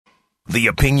The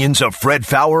opinions of Fred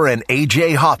Faour and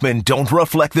A.J. Hoffman don't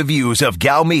reflect the views of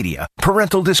Gal Media.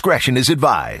 Parental discretion is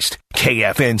advised.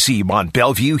 KFNC Mont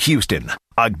Bellevue, Houston,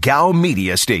 a Gal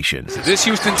Media station. This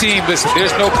Houston team, listen,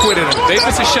 there's no quitting them. If they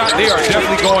miss a shot, they are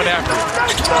definitely going after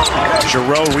it.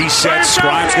 Giroux resets.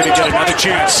 Grimes going to get another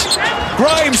chance.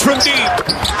 Grimes from deep.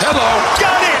 Hello.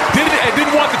 Got it!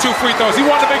 Didn't want the 2 free throws. He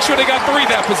wanted to make sure they got 3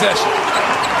 that possession.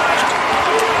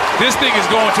 This thing is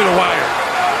going to the wire.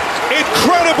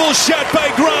 Incredible shot by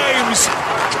Grimes.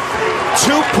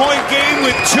 2-point game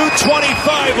with 2:25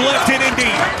 left in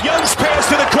Indy. Young's pass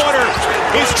to the corner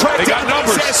is tracked down by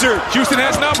Sasser. Houston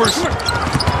has numbers.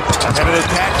 Head of the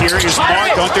attack here is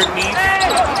Mark underneath.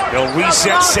 They'll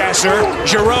reset Sasser.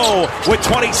 Giroux with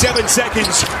 27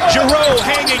 seconds. Giroux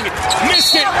hanging.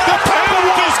 Missed it. The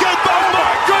pound is good. Oh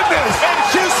my goodness. And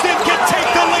Houston can take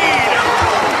the lead.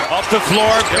 Off the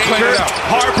floor. Baker.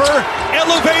 Harper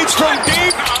elevates from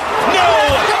deep. No.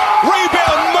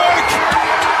 Rebound Mark.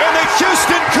 And the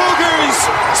Houston Cougars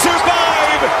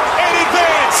survive and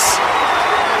advance.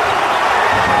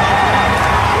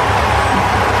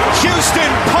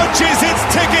 Houston punches its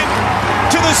ticket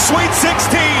to the Sweet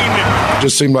 16. It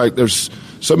just seemed like there's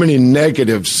so many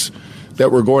negatives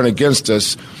that were going against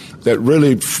us that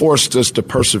really forced us to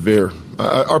persevere.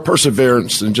 Our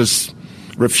perseverance and just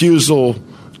refusal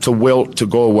to wilt, to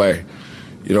go away.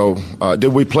 You know,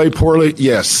 did we play poorly?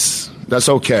 Yes, that's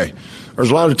okay.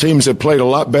 There's a lot of teams that played a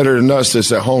lot better than us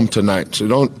that's at home tonight. So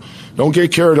don't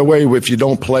get carried away if you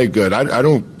don't play good. I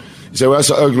don't. You say, well, that's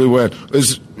an ugly win.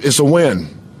 It's a win.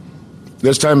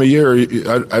 This time of year,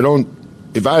 I don't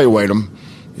evaluate them.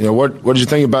 You know, what did you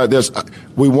think about this?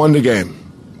 We won the game.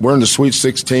 We're in the Sweet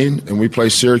 16, and we play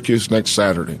Syracuse next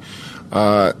Saturday.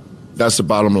 That's the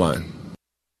bottom line.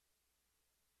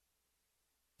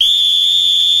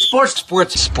 Sports.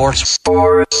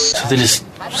 So they just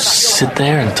sit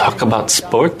there and talk about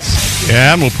sports?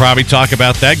 Yeah, and we'll probably talk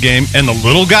about that game. And the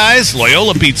little guys,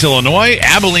 Loyola beats Illinois,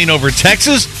 Abilene over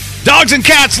Texas, dogs and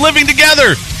cats living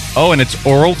together. Oh, and it's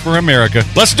oral for America.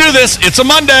 Let's do this. It's a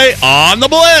Monday on the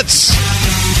Blitz.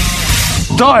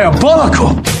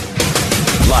 Diabolical.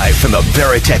 Live from the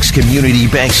Veritex Community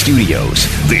Bank Studios,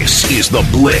 this is The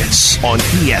Blitz on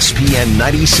ESPN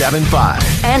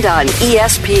 97.5. And on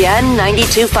ESPN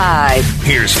 92.5.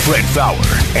 Here's Fred Faour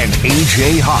and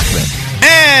A.J. Hoffman.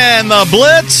 And the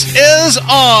Blitz is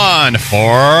on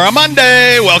for a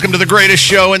Monday. Welcome to the greatest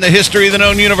show in the history of the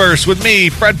known universe with me,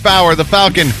 Fred Faour, the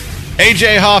Falcon,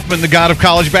 A.J. Hoffman, the god of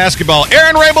college basketball,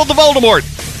 Aaron Rabel, the Voldemort.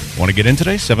 Want to get in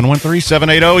today?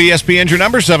 713-780-ESPN's your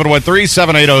number,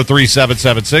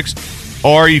 713-780-3776.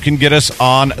 Or you can get us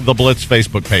on the Blitz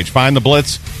Facebook page. Find the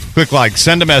Blitz, click like,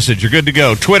 send a message. You're good to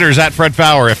go. Twitter's at Fred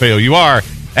Faour, F-A-O-U-R.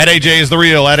 At AJ is the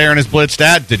real. At Aaron is Blitzed.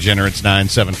 At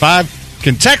Degenerates975.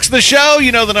 Can text the show.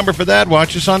 You know the number for that.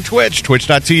 Watch us on Twitch,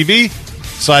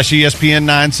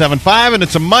 twitch.tv/ESPN975. And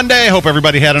it's a Monday. Hope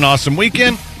everybody had an awesome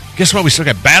weekend. Guess what? We still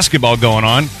got basketball going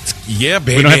on. Yeah,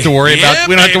 baby. We don't have to worry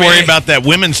about that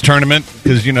women's tournament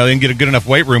because they didn't get a good enough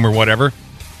weight room or whatever.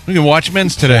 We can watch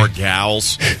men's today. More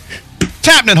gals. What's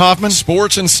happening, Hoffman?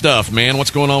 Sports and stuff, man.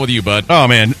 What's going on with you, bud? Oh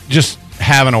man, just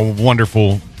having a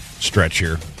wonderful stretch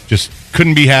here. Just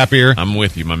couldn't be happier. I'm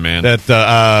with you, my man.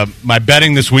 That my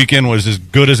betting this weekend was as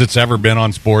good as it's ever been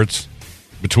on sports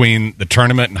between the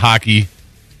tournament and hockey.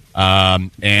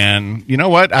 And you know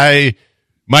what?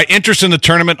 My interest in the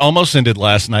tournament almost ended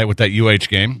last night with that UH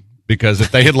game because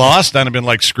if they had lost, I'd have been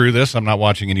like, screw this, I'm not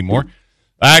watching anymore.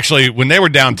 Actually, when they were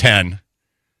down 10, I'm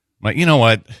like, you know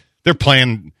what? They're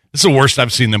playing. This is the worst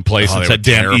I've seen them play since that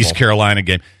damn terrible East Carolina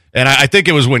game. And I think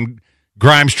it was when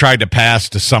Grimes tried to pass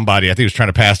to somebody. I think he was trying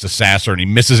to pass to Sasser, and he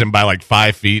misses him by like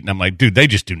 5 feet. And I'm like, dude, they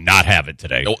just do not have it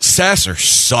today. Oh, Sasser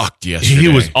sucked yesterday. He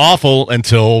was awful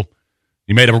until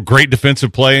he made a great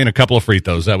defensive play and a couple of free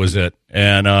throws. That was it.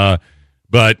 And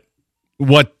but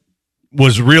what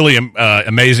was really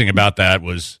amazing about that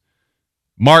was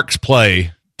Mark's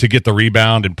play to get the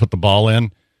rebound and put the ball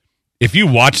in. If you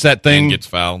watch that thing, and gets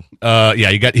fouled.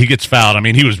 He gets fouled. I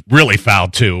mean, he was really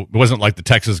fouled too. It wasn't like the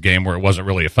Texas game where it wasn't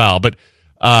really a foul, but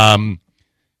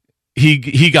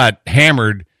he got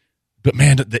hammered. But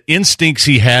man, the instincts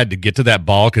he had to get to that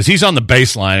ball, because he's on the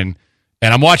baseline,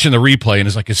 and I'm watching the replay, and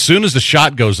it's like as soon as the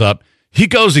shot goes up, he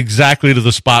goes exactly to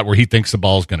the spot where he thinks the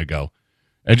ball's going to go.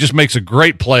 And just makes a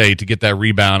great play to get that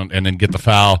rebound and then get the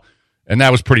foul. And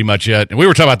that was pretty much it. And we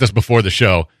were talking about this before the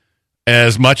show.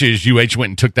 As much as UH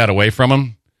went and took that away from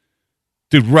him,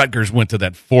 dude, Rutgers went to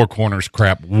that four corners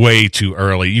crap way too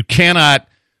early. You cannot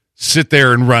sit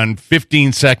there and run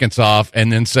 15 seconds off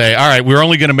and then say, all right, we're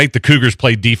only going to make the Cougars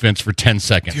play defense for 10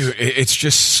 seconds. Dude, it's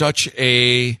just such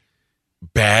a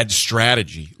bad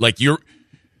strategy. Like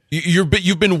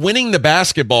you've been winning the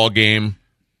basketball game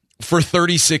for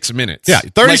 36 minutes. Yeah,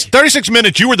 36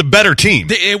 minutes, you were the better team.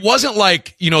 It wasn't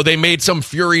like, they made some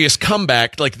furious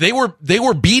comeback. Like they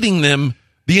were beating them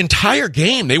the entire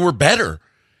game. They were better.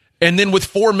 And then with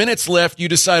 4 minutes left, you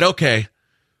decide, okay,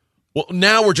 well,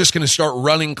 now we're just going to start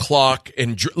running clock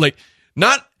and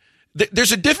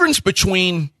there's a difference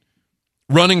between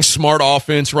running smart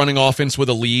offense, running offense with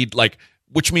a lead,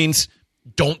 which means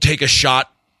don't take a shot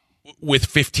with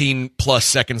 15 plus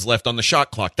seconds left on the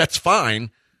shot clock. That's fine,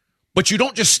 but you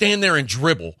don't just stand there and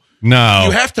dribble. No.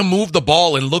 You have to move the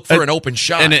ball and look for an open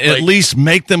shot. And at least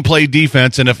make them play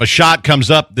defense, and if a shot comes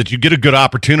up, that you get a good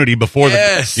opportunity before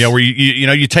where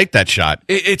you take that shot.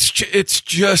 It's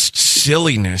just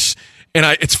silliness. And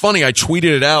it's funny, I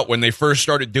tweeted it out when they first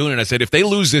started doing it. I said, if they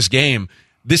lose this game,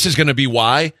 this is going to be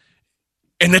why.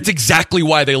 And that's exactly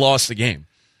why they lost the game.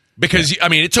 Because,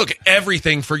 it took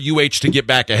everything for UH to get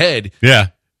back ahead. Yeah.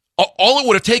 All it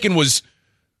would have taken was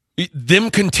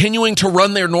them continuing to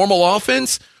run their normal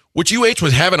offense, which UH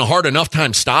was having a hard enough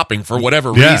time stopping for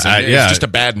whatever reason. It's just a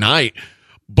bad night.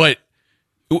 But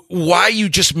why you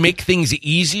just make things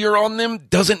easier on them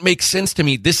doesn't make sense to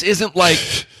me. This isn't like...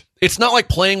 It's not like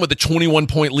playing with a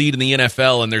 21-point lead in the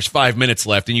NFL and there's 5 minutes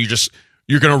left and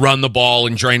you're going to run the ball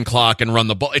and drain clock and run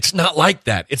the ball. It's not like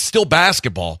that. It's still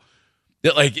basketball.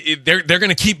 They're going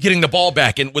to keep getting the ball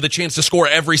back and with a chance to score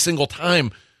every single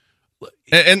time.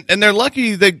 And they're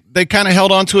lucky they kind of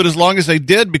held on to it as long as they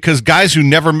did because guys who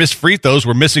never missed free throws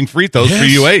were missing free throws for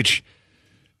UH.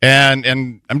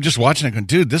 And I'm just watching it going,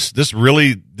 dude,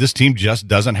 this team just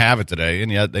doesn't have it today,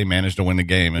 and yet they managed to win the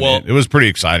game. And it was pretty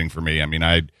exciting for me.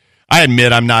 I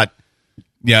admit I'm not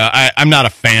a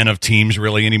fan of teams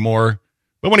really anymore.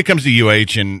 But when it comes to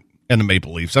UH and the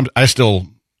Maple Leafs, I still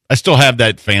have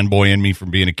that fanboy in me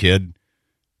from being a kid.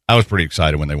 I was pretty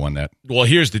excited when they won that. Well,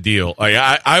 here's the deal.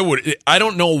 I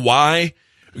don't know why.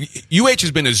 UH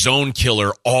has been a zone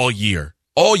killer all year.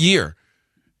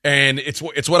 And it's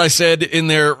what I said in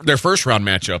their first round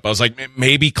matchup. I was like,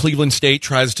 maybe Cleveland State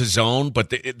tries to zone, but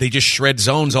they just shred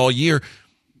zones all year.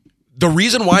 The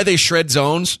reason why they shred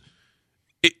zones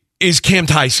is Cam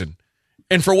Tyson.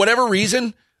 And for whatever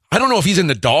reason, I don't know if he's in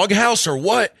the doghouse or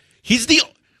what. I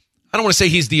don't want to say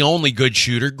he's the only good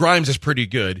shooter. Grimes is pretty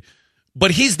good.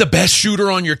 But he's the best shooter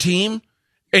on your team.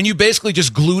 And you basically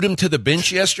just glued him to the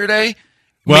bench yesterday.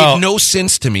 Made no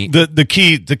sense to me. The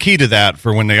key to that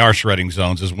for when they are shredding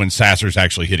zones is when Sasser's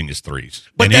actually hitting his threes.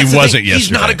 But and he wasn't yesterday.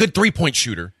 He's not a good three-point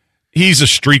shooter. He's a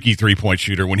streaky three-point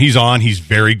shooter. When he's on, he's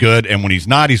very good, and when he's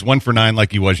not, he's 1 for 9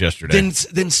 like he was yesterday.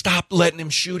 Then stop letting him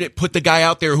shoot it. Put the guy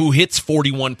out there who hits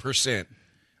 41%.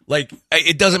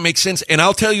 It doesn't make sense. And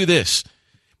I'll tell you this.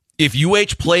 If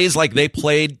UH plays like they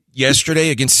played yesterday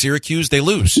against Syracuse, they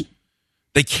lose.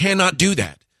 They cannot do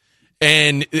that.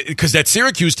 And because that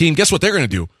Syracuse team, guess what they're going to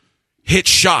do? Hit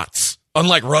shots,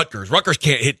 unlike Rutgers. Rutgers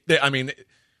can't hit.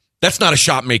 That's not a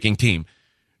shot-making team.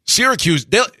 Syracuse,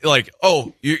 they're like,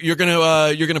 you're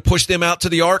gonna push them out to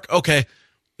the arc. Okay,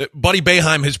 Buddy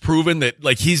Boeheim has proven that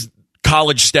he's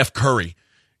college Steph Curry.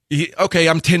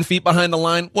 I'm 10 feet behind the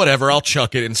line. Whatever, I'll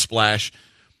chuck it and splash.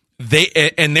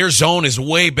 Their zone is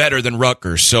way better than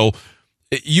Rutgers. So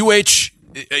UH,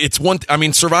 it's one.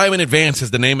 Survive and advance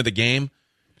is the name of the game.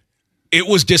 It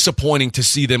was disappointing to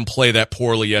see them play that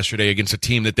poorly yesterday against a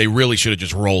team that they really should have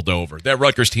just rolled over. That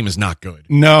Rutgers team is not good.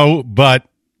 No, but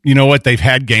you know what? They've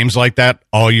had games like that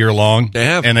all year long. They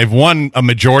have. And they've won a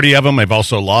majority of them. They've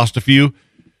also lost a few.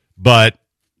 But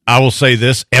I will say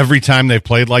this, every time they've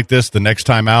played like this, the next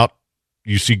time out,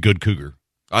 you see good Cougar.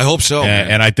 I hope so.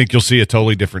 And I think you'll see a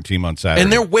totally different team on Saturday.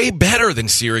 And they're way better than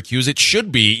Syracuse. It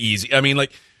should be easy.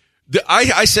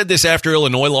 I said this after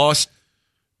Illinois lost.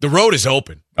 The road is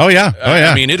open. Oh, yeah.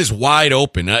 It is wide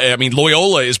open.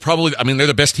 Loyola is probably, they're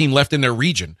the best team left in their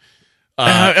region.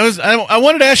 I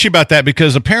wanted to ask you about that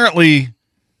because apparently,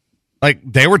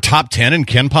 they were top 10 in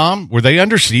KenPom. Were they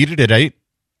underseeded at 8?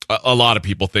 A lot of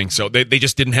people think so. They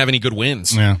just didn't have any good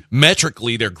wins. Yeah.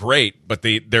 Metrically, they're great, but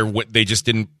they just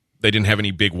didn't have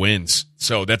any big wins.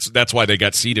 So that's why they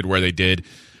got seeded where they did.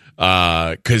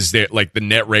 Because they're the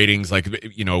net ratings,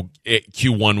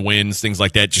 Q1 wins, things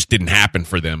like that just didn't happen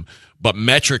for them. But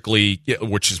metrically,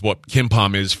 which is what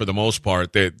KenPom is for the most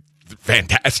part, they're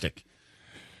fantastic.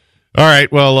 All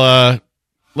right, well,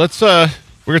 let's we're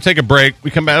gonna take a break.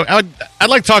 We come back. I'd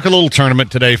like to talk a little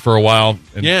tournament today for a while.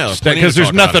 Because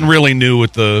there's nothing really new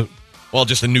with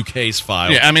just a new case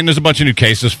filed. Yeah, there's a bunch of new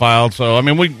cases filed, so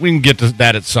we can get to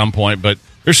that at some point, but.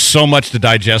 There's so much to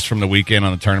digest from the weekend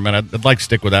on the tournament. I'd like to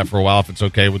stick with that for a while if it's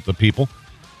okay with the people.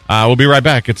 We'll be right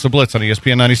back. It's The Blitz on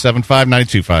ESPN 97.5,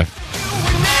 92.5.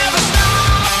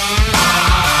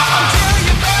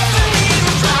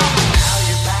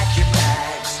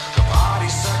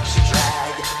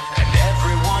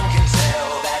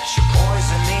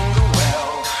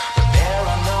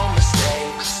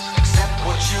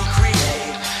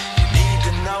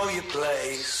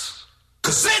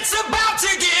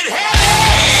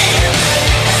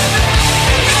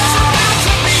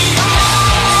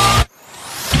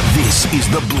 Is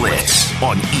The Blitz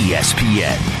on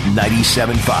ESPN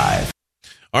 97.5.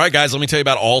 All right, guys, let me tell you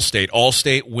about Allstate.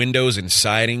 Allstate Windows and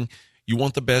Siding. You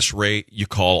want the best rate, you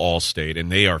call Allstate, and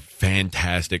they are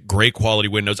fantastic. Great quality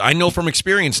windows. I know from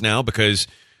experience now because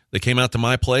they came out to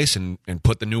my place and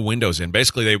put the new windows in.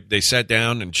 Basically, they sat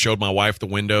down and showed my wife the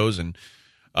windows, and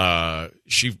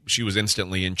she was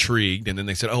instantly intrigued. And then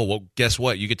they said, oh, well, guess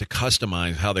what? You get to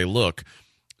customize how they look.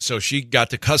 So she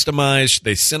got to customize.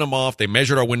 They sent them off. They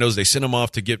measured our windows. They sent them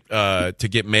off to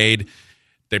get made.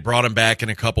 They brought them back in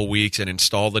a couple weeks and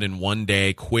installed it in one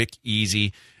day. Quick,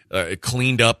 easy. It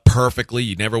cleaned up perfectly.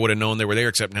 You never would have known they were there,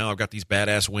 except now I've got these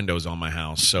badass windows on my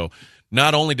house. So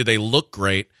not only do they look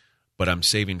great, but I'm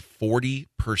saving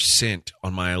 40%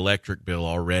 on my electric bill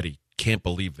already. Can't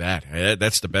believe that.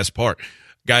 That's the best part.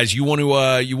 Guys, you want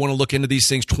to look into these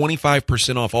things.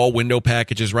 25% off all window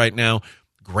packages right now.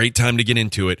 Great time to get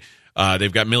into it.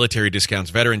 They've got military discounts,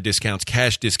 veteran discounts,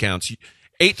 cash discounts.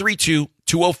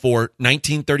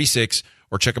 832-204-1936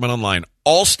 or check them out online.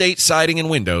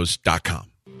 AllStateSidingAndWindows.com.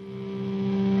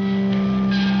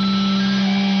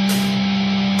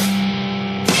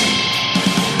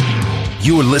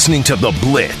 You are listening to The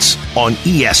Blitz on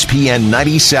ESPN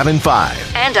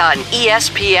 97.5. And on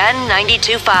ESPN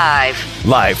 92.5.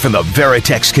 Live from the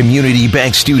Veritex Community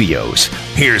Bank Studios,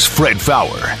 here's Fred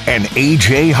Faour and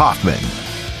A.J. Hoffman.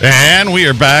 And we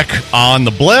are back on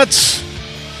The Blitz.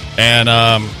 And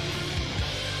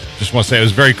just want to say it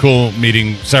was very cool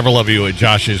meeting several of you at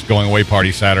Josh's going away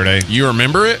party Saturday. You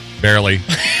remember it? Barely.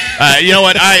 You know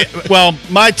what?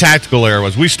 My tactical error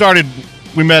was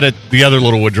we met at the other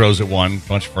Little Woodrows at one,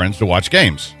 bunch of friends to watch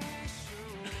games.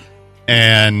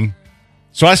 And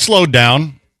so I slowed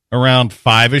down around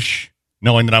 5-ish,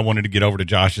 knowing that I wanted to get over to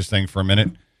Josh's thing for a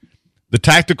minute. The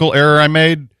tactical error I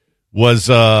made was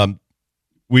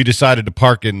we decided to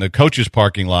park in the coach's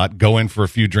parking lot, go in for a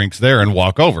few drinks there, and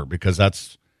walk over because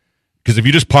if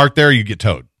you just park there, you get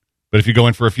towed. But if you go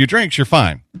in for a few drinks, you're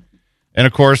fine. And,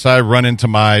 of course, I run into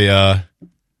my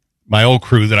my old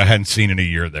crew that I hadn't seen in a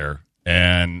year there.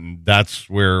 And that's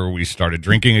where we started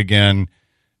drinking again.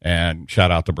 And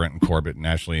shout out to Brent and Corbett and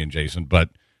Ashley and Jason.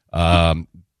 But then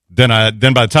by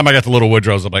the time I got to Little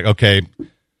Woodrow's, I'm like, okay, I'm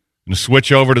going to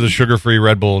switch over to the sugar-free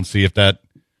Red Bull and see if that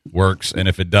works. And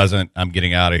if it doesn't, I'm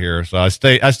getting out of here. So I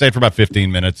stayed for about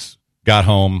 15 minutes, got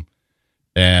home.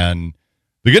 And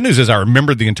the good news is I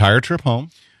remembered the entire trip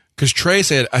home. Because Trey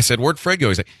said, I said, where'd Fred go?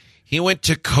 He's like, he went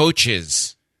to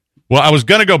Coach's. Well, I was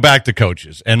going to go back to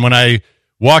Coach's. And when I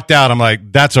walked out, I'm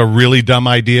like, that's a really dumb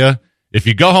idea. If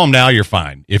you go home now, you're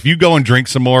fine. If you go and drink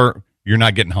some more, you're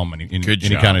not getting home in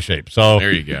any kind of shape. So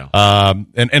there you go.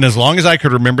 And as long as I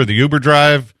could remember the Uber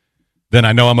drive, then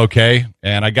I know I'm okay.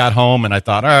 And I got home and I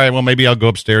thought, all right, well, maybe I'll go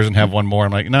upstairs and have one more.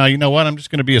 I'm like, no, you know what? I'm just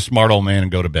going to be a smart old man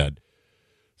and go to bed.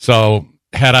 So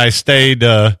had I stayed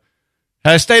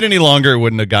any longer, it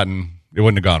wouldn't have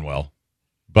gone well.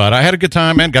 But I had a good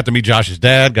time, man. Got to meet Josh's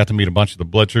dad. Got to meet a bunch of the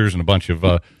Blitzers and a bunch of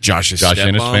Josh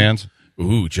Ennis fans.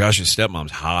 Ooh, Josh's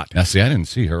stepmom's hot. Now, see, I didn't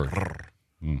see her.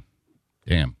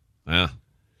 Damn. Yeah.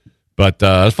 But it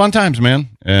was fun times, man.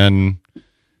 And,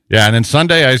 yeah, and then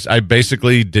Sunday I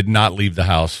basically did not leave the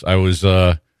house. I was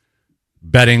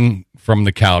betting from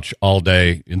the couch all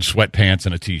day in sweatpants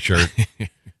and a T-shirt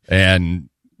and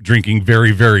drinking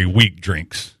very, very weak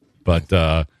drinks. But,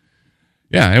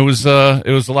 yeah, it was a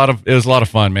lot of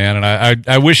fun, man. And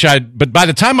I wish but by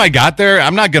the time I got there,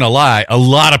 I'm not going to lie, a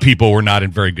lot of people were not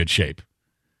in very good shape.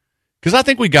 Because I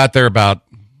think we got there about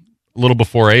a little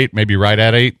before 8, maybe right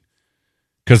at 8.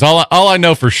 Because all I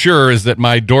know for sure is that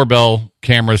my doorbell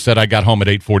camera said I got home at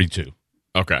 8:42.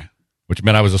 Okay. Which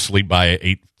meant I was asleep by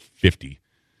 8:50.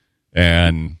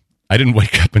 And I didn't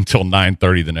wake up until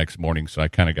 9:30 the next morning, so I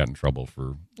kind of got in trouble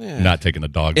for not taking the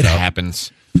dogs out. It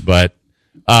happens. But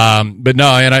no,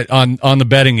 and on the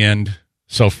betting end,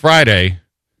 so Friday,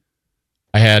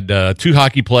 I had 2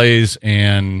 hockey plays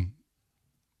and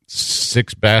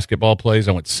 6 basketball plays.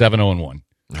 I went 7-0-1.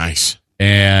 Nice.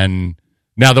 And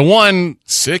now the one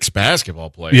 6 basketball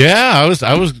plays. Yeah,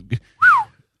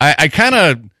 I kind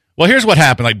of. Well, here's what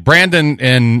happened. Like Brandon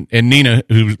and Nina,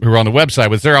 who were on the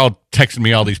website, they're all texting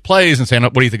me all these plays and saying,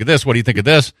 "What do you think of this? What do you think of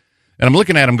this?" And I'm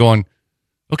looking at them going,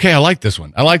 okay, I like this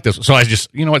one. So I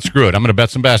just, you know what, screw it. I'm going to bet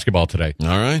some basketball today. All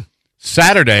right.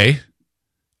 Saturday,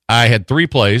 I had 3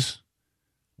 plays.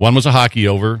 One was a hockey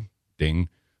over. Ding.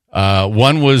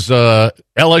 One was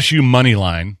LSU money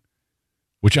line,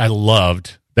 which I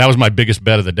loved. That was my biggest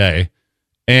bet of the day.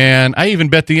 And I even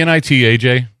bet the NIT,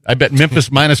 AJ. I bet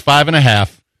Memphis minus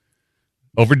 5.5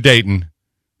 over Dayton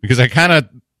because I kind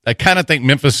of think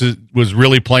Memphis was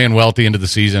really playing well at the end of the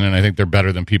season, and I think they're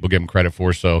better than people give them credit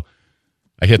for. So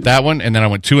I hit that one, and then I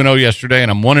went 2-0 yesterday,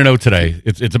 and I'm 1-0 today.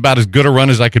 It's about as good a run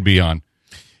as I could be on.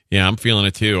 Yeah, I'm feeling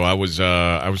it too. I was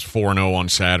 4-0 on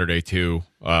Saturday too.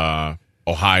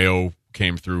 Ohio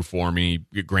came through for me.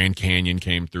 Grand Canyon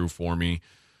came through for me.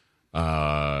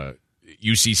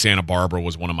 UC Santa Barbara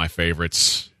was one of my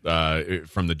favorites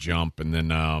from the jump, and then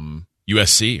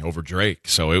USC over Drake.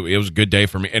 So it was a good day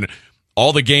for me. And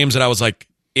all the games that I was like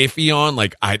iffy on,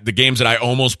 like the games that I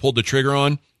almost pulled the trigger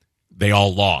on, they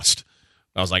all lost.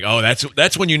 I was like, oh,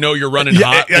 that's when you know you're running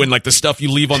hot, when like the stuff you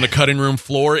leave on the cutting room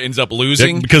floor ends up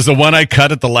losing. Yeah, because the one I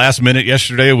cut at the last minute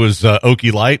yesterday was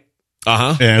Okie Light.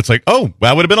 Uh-huh. And it's like, oh,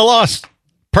 that would have been a loss.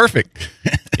 Perfect.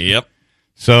 Yep.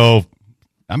 So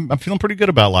I'm feeling pretty good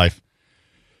about life.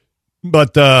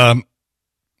 But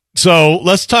so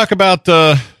let's talk about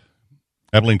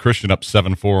Abilene Christian up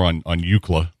 7-4 on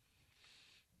UCLA.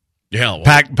 Yeah, well,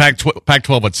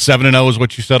 Pac-12, what, 7-0 is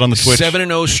what you said on the Twitch?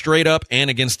 7-0 straight up and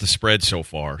against the spread so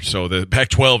far. So the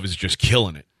Pac-12 is just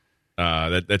killing it.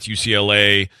 That's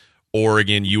UCLA,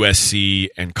 Oregon, USC,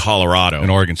 and Colorado,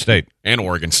 and Oregon State,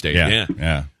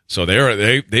 Yeah. So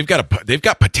they've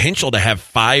got potential to have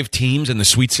 5 teams in the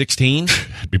Sweet 16.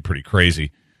 That'd be pretty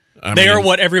crazy. They are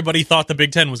what everybody thought the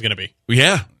Big Ten was going to be.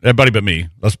 Yeah, everybody but me.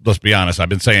 Let's be honest. I've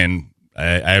been saying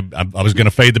I was going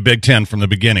to fade the Big Ten from the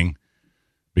beginning.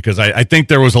 Because I think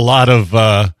there was a lot of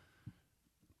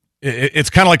it's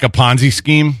kind of like a Ponzi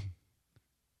scheme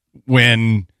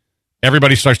when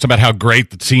everybody starts talking about how great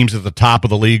the teams at the top of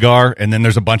the league are, and then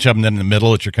there's a bunch of them then in the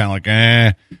middle that you're kind of like,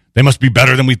 they must be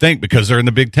better than we think because they're in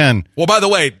the Big Ten. Well, by the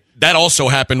way, that also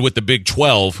happened with the Big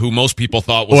 12, who most people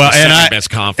thought was the second best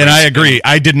conference. And I agree.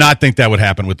 I did not think that would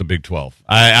happen with the Big 12.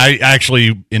 I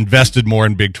actually invested more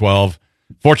in Big 12.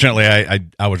 Fortunately,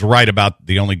 I was right about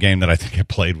the only game that I think I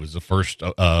played was the first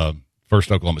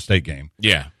Oklahoma State game.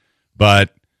 Yeah,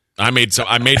 but I made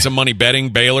some money betting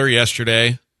Baylor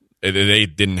yesterday. They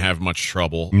didn't have much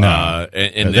trouble. No.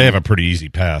 And they have a pretty easy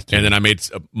path. Too. And then I made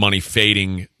money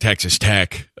fading Texas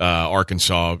Tech,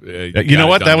 Arkansas. You know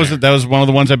what? That was one of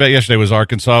the ones I bet yesterday was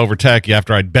Arkansas over Tech.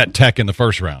 After I'd bet Tech in the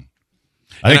first round.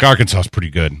 I think Arkansas is pretty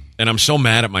good. And I'm so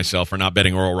mad at myself for not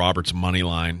betting Oral Roberts' money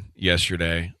line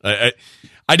yesterday.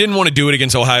 I didn't want to do it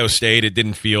against Ohio State. It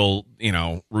didn't feel,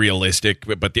 realistic.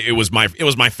 But it was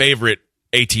my favorite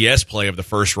ATS play of the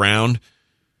first round.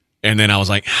 And then I was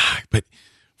like, but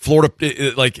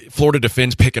Florida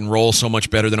defends pick and roll so much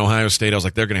better than Ohio State. I was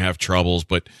like, they're going to have troubles.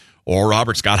 But Oral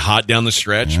Roberts got hot down the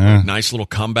stretch. Yeah. Nice little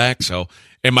comeback. So,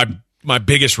 and my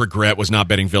biggest regret was not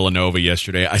betting Villanova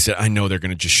yesterday. I said, I know they're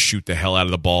going to just shoot the hell out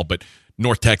of the ball, but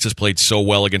North Texas played so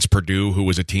well against Purdue, who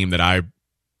was a team that I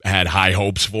had high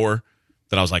hopes for,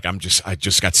 that I was like, I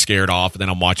just got scared off. And then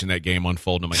I'm watching that game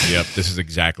unfold, and I'm like, yep, this is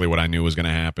exactly what I knew was going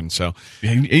to happen. So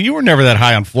you were never that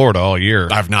high on Florida all year.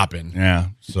 I've not been. Yeah.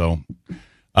 So,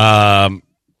 but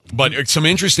some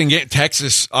interesting game.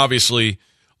 Texas obviously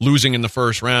losing in the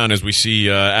first round, as we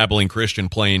see Abilene Christian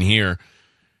playing here.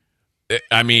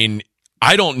 I mean,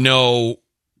 I don't know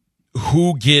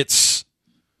who gets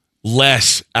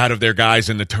less out of their guys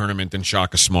in the tournament than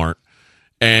Shaka Smart.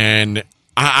 And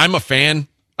I'm a fan.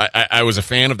 I was a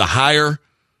fan of the hire.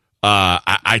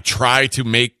 I try to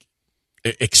make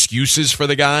excuses for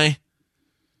the guy.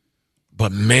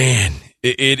 But, man,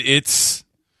 it's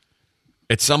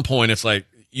at some point it's like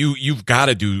you've got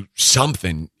to do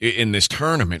something in this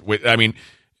tournament.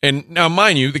 And now,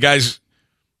 mind you, the guy's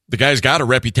got a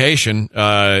reputation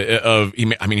he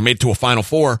made it to a Final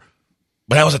Four,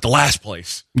 but that was at the last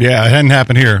place. Yeah, it hadn't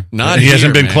happened here. He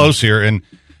hasn't been close here. And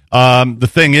the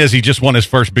thing is, he just won his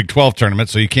first Big 12 tournament,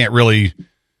 so you can't really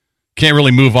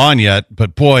move on yet.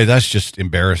 But boy, that's just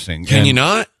embarrassing. Can you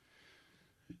not?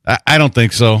 I don't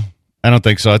think so. I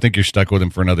think you're stuck with him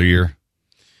for another year.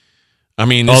 I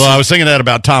mean, although I was thinking that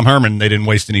about Tom Herman, they didn't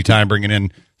waste any time bringing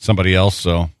in somebody else.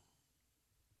 So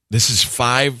this is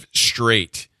 5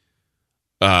 straight.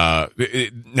 Now,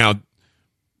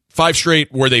 5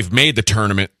 straight where they've made the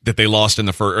tournament that they lost in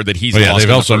the first, or that he's lost. They've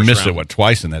in also the first missed round. it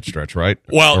twice in that stretch, right?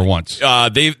 Well, or once.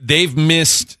 They've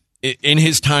missed in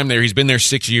his time there. He's been there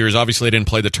 6 years. Obviously, they didn't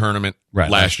play the tournament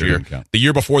last year. The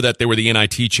year before that, they were the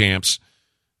NIT champs.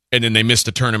 and then they missed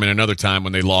the tournament another time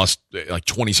when they lost like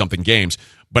 20-something games.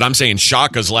 But I'm saying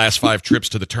Shaka's last 5 trips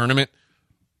to the tournament,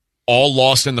 all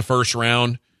lost in the first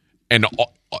round, and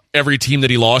every team that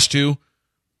he lost to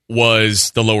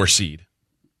was the lower seed.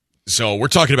 So we're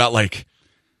talking about like...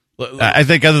 I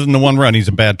think other than the one run, he's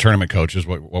a bad tournament coach is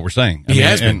what we're saying. He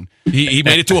has been. He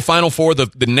made it to a Final Four.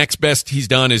 The next best he's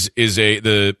done is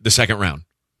the second round.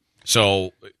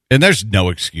 So... And there's no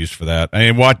excuse for that.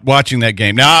 I mean, watching that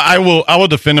game. Now, I will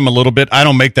defend him a little bit. I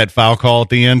don't make that foul call at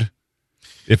the end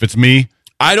if it's me.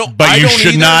 But you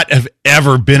should not have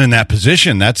ever been in that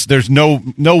position. There's no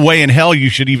way in hell you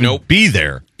should even be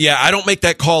there. Yeah, I don't make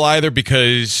that call either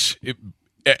because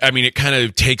it kind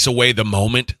of takes away the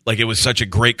moment. Like, it was such a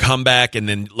great comeback, and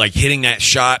then like hitting that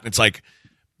shot, it's like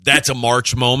that's a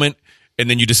March moment, and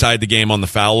then you decide the game on the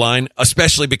foul line,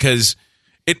 especially because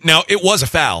it was a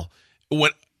foul.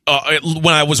 When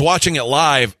I was watching it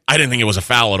live, I didn't think it was a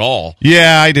foul at all.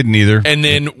 Yeah, I didn't either. And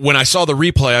then when I saw the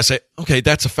replay, I said, okay,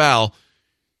 that's a foul.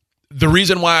 The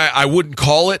reason why I wouldn't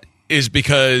call it is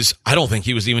because I don't think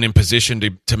he was even in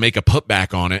position to make a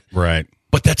putback on it. Right.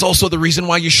 But that's also the reason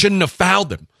why you shouldn't have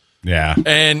fouled him. Yeah.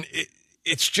 And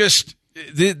it's just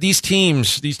these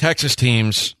teams, these Texas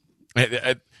teams,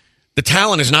 the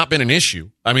talent has not been an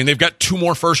issue. I mean, they've got 2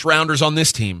 more first-rounders on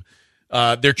this team.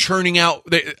 They're churning out.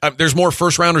 There's more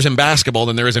first-rounders in basketball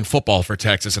than there is in football for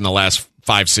Texas in the last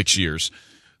 5-6 years.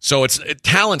 So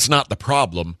talent's not the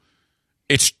problem.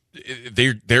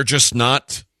 They're just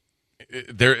not.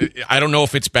 I don't know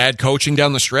if it's bad coaching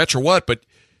down the stretch or what, but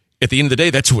at the end of the day,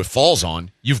 that's who it falls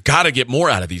on. You've got to get more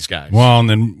out of these guys. Well, and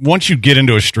then once you get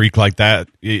into a streak like that,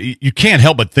 you can't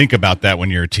help but think about that when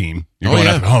you're a team. You're going,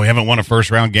 we haven't won a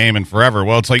first-round game in forever.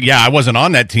 Well, it's like, yeah, I wasn't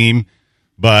on that team,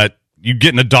 but you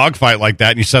get in a dogfight like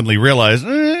that and you suddenly realize,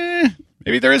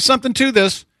 maybe there is something to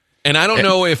this. And I don't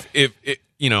know if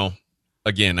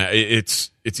again,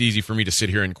 it's easy for me to sit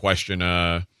here and question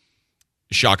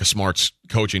Shaka Smart's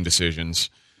coaching decisions,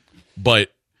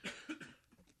 but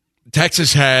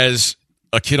Texas has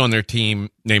a kid on their team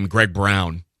named Greg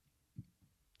Brown,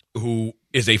 who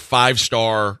is a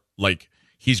 5-star, like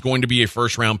he's going to be a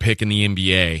first-round pick in the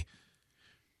NBA.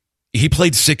 He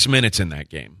played 6 minutes in that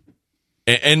game.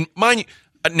 And mind you,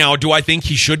 now, do I think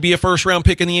he should be a first-round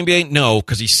pick in the NBA? No,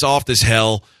 because he's soft as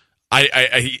hell.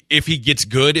 If he gets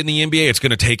good in the NBA, it's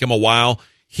going to take him a while.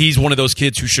 He's one of those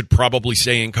kids who should probably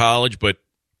stay in college, but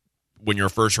when you're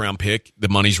a first-round pick, the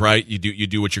money's right. You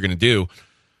do what you're going to do.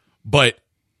 But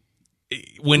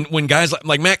when guys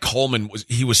like Matt Coleman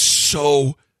was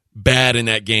so bad in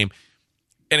that game,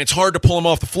 and it's hard to pull him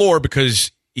off the floor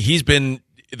because he's been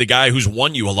the guy who's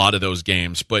won you a lot of those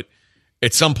games. But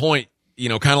at some point,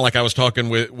 kind of like I was talking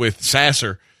with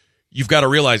Sasser, you've got to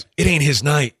realize it ain't his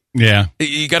night. Yeah.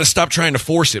 You got to stop trying to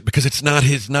force it because it's not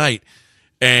his night.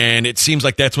 And it seems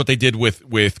like that's what they did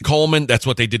with Coleman. That's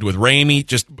what they did with Ramey.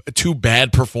 Just 2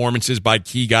 bad performances by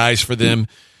key guys for them.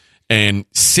 And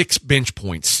 6 bench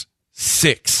points.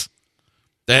 6.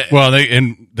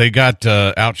 They got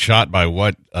outshot by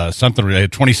what? Something. They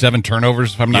had 27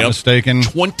 turnovers, if I'm not mistaken.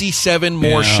 27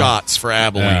 more shots for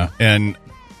Abilene. Yeah.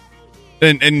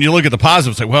 And you look at the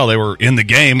positives, like, well, they were in the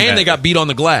game. And they got beat on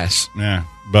the glass. Yeah.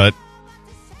 But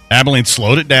Abilene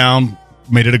slowed it down,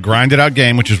 made it a grinded-out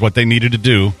game, which is what they needed to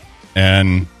do.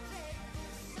 And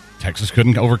Texas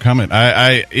couldn't overcome it.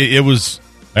 I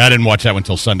didn't watch that one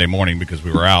until Sunday morning because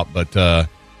we were out. But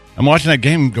I'm watching that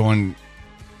game going,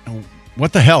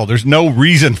 what the hell? There's no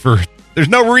reason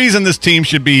this team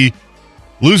should be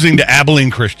losing to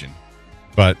Abilene Christian.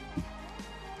 But,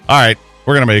 all right.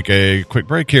 We're going to make a quick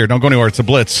break here. Don't go anywhere. It's a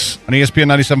Blitz on ESPN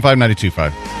 97.5, 92.5.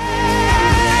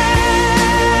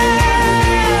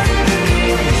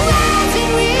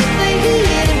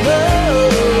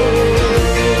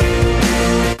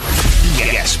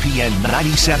 ESPN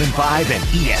 97.5 and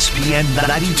ESPN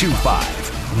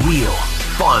 92.5. Real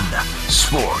fun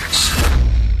sports.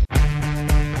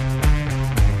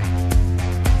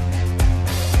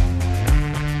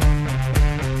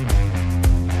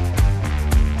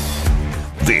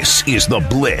 This is The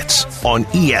Blitz on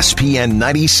ESPN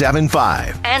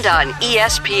 97.5. And on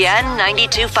ESPN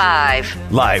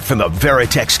 92.5. Live from the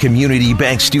Veritex Community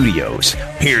Bank Studios,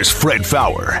 here's Fred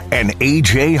Faour and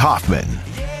A.J. Hoffman.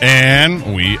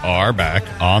 And we are back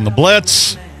on The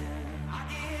Blitz.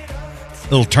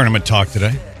 Little tournament talk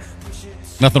today.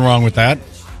 Nothing wrong with that.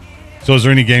 So is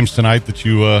there any games tonight that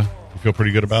you feel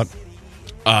pretty good about?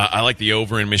 I like the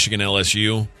over in Michigan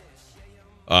LSU.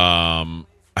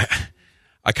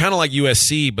 I kind of like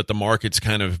USC, but the market's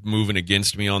kind of moving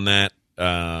against me on that.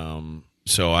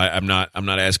 So I'm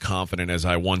not as confident as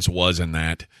I once was in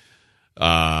that.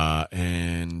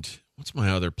 And What's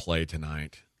my other play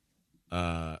tonight?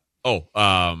 Ohio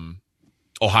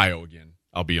again.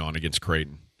 I'll be on against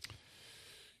Creighton.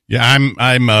 Yeah,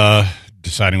 I'm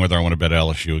deciding whether I want to bet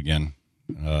LSU again.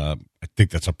 I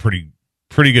think that's a pretty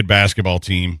good basketball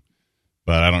team,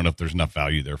 but I don't know if there's enough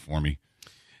value there for me.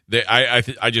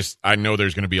 I know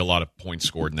there's going to be a lot of points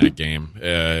scored in that game.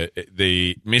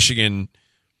 The Michigan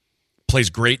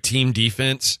plays great team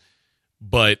defense,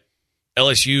 but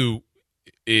LSU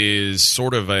is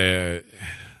sort of they're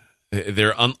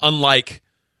unlike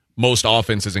most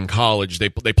offenses in college. They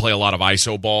play a lot of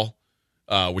ISO ball,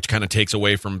 which kind of takes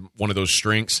away from one of those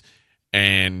strengths.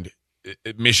 And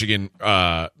Michigan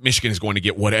is going to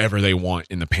get whatever they want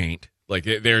in the paint. Like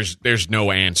there's no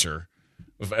answer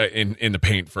in the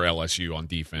paint for LSU on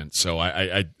defense. So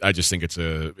I just think it's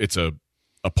a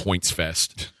points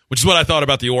fest, which is what I thought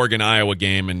about the Oregon-Iowa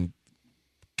game, and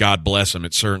God bless them,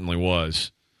 it certainly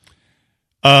was.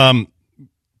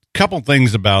 Couple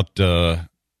things about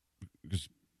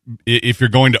if you're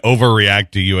going to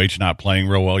overreact to UH not playing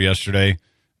real well yesterday,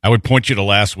 I would point you to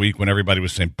last week when everybody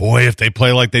was saying, boy, if they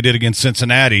play like they did against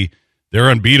Cincinnati, they're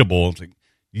unbeatable. It's like,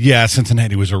 yeah,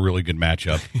 Cincinnati was a really good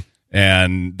matchup.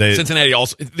 And Cincinnati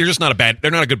also, they're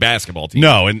not a good basketball team.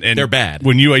 No, and they're bad.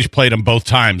 When UH played them both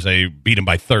times, they beat them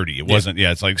by 30. It wasn't,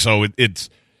 it's like, so it's,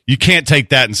 you can't take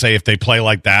that and say if they play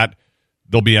like that,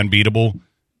 they'll be unbeatable.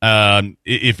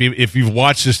 If you've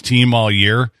watched this team all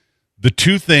year, the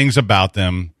two things about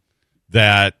them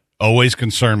that always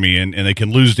concern me, and they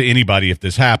can lose to anybody if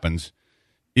this happens,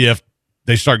 if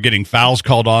they start getting fouls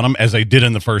called on them, as they did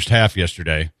in the first half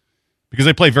yesterday, because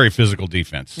they play very physical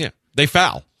defense. Yeah, they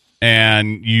foul.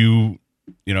 And you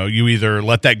either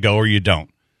let that go or you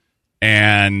don't.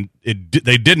 And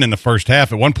they didn't in the first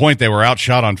half. At one point, they were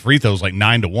outshot on free throws like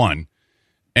 9-1.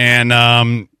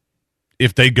 And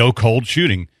if they go cold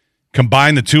shooting,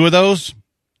 combine the two of those,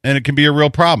 and it can be a real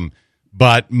problem.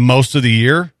 But most of the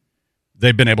year,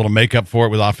 they've been able to make up for it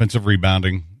with offensive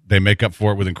rebounding. They make up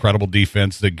for it with incredible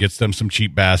defense that gets them some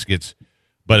cheap baskets.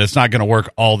 But it's not going to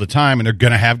work all the time, and they're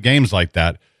going to have games like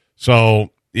that.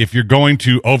 So if you're going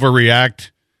to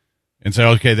overreact and say,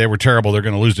 okay, they were terrible, they're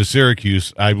going to lose to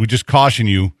Syracuse, I would just caution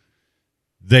you,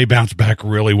 they bounce back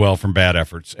really well from bad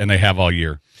efforts, and they have all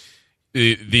year.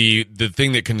 The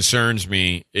thing that concerns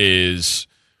me is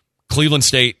Cleveland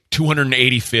State,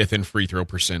 285th in free throw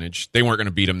percentage. They weren't going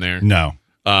to beat them there. No.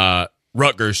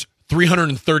 Rutgers,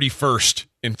 331st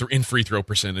in free throw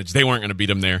percentage. They weren't going to beat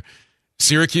them there.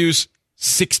 Syracuse,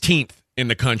 16th in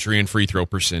the country in free throw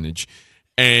percentage.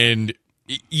 And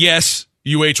yes,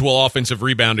 UH will offensive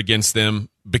rebound against them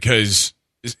because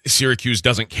Syracuse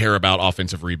doesn't care about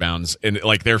offensive rebounds, and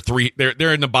like they're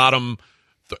in the bottom,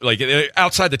 like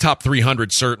outside the top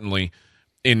 300 certainly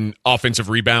in offensive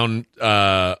rebound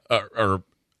or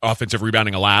offensive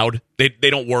rebounding allowed. They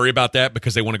don't worry about that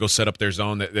because they want to go set up their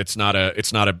zone. It's not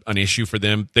an issue for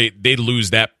them. They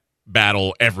lose that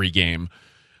battle every game,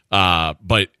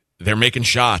 but they're making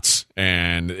shots,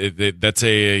 and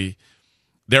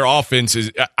their offense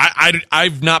is.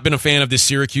 I've not been a fan of this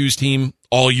Syracuse team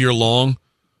all year long,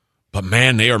 but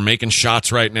man, they are making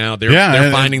shots right now.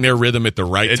 They're finding their rhythm at the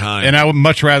right time. And I would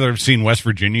much rather have seen West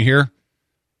Virginia here,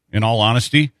 in all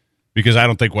honesty, because I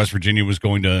don't think West Virginia was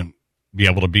going to be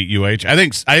able to beat UH. I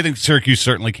think Syracuse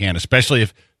certainly can, especially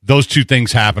if those two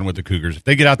things happen with the Cougars. If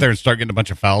they get out there and start getting a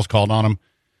bunch of fouls called on them,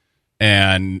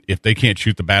 and if they can't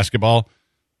shoot the basketball,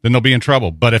 then they'll be in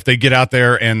trouble. But if they get out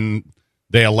there and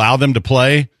they allow them to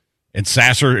play, and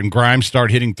Sasser and Grimes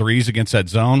start hitting threes against that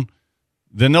zone,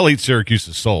 then they'll eat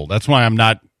Syracuse's soul. That's why I'm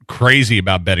not crazy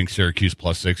about betting Syracuse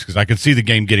 +6, because I can see the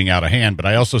game getting out of hand, but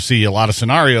I also see a lot of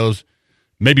scenarios,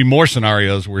 maybe more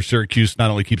scenarios, where Syracuse not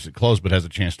only keeps it close but has a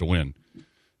chance to win.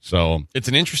 So it's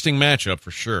an interesting matchup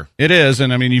for sure. It is,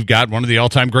 and I mean, you've got one of the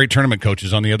all-time great tournament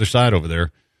coaches on the other side over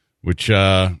there, which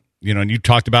and you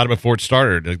talked about it before it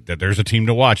started, that there's a team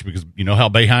to watch because you know how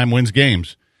Boeheim wins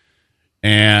games.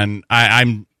 And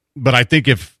but I think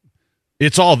if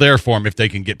it's all there for them if they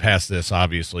can get past this,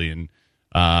 obviously, and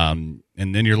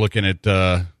then you're looking at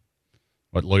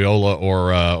Loyola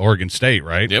or Oregon State,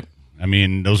 right? Yep. I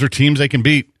mean, those are teams they can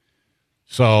beat.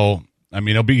 So I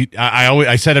mean,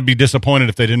 I said I'd be disappointed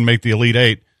if they didn't make the Elite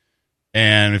Eight,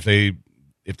 and if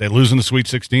they lose in the Sweet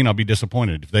 16, I'll be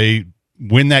disappointed. If they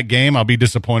win that game, I'll be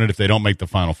disappointed if they don't make the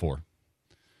Final Four.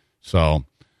 So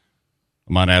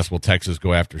I might ask, will Texas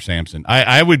go after Sampson?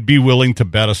 I would be willing to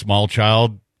bet a small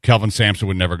child Kelvin Sampson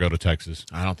would never go to Texas.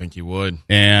 I don't think he would.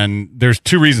 And there's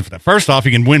two reasons for that. First off,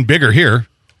 he can win bigger here.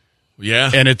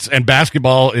 Yeah. And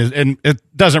basketball is, and it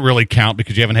doesn't really count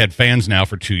because you haven't had fans now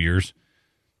for 2 years.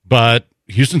 But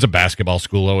Houston's a basketball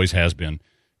school, always has been.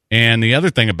 And the other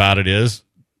thing about it is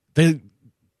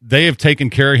they have taken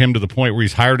care of him to the point where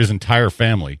he's hired his entire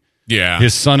family. Yeah.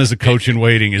 His son is a coach in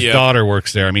waiting. His daughter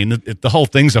works there. I mean, the whole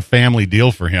thing's a family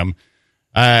deal for him.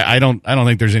 I don't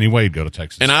think there's any way he'd go to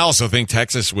Texas. And I also think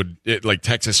Texas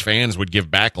fans would give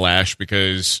backlash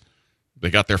because they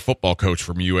got their football coach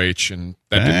from UH, and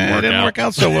that didn't work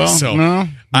out so well. So no.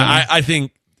 I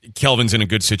think Kelvin's in a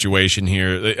good situation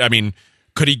here. I mean,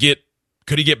 could he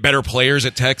get better players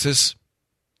at Texas?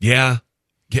 Yeah,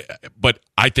 but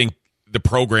I think the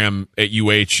program at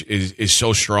UH is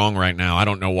so strong right now. I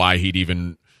don't know why he'd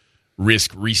even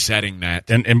risk resetting that.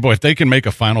 And boy, if they can make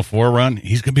a Final Four run,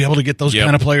 he's going to be able to get those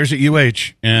kind of players at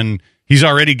UH, and he's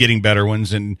already getting better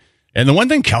ones. And the one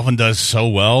thing Kelvin does so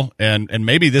well, and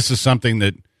maybe this is something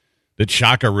that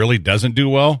Shaka really doesn't do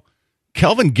well,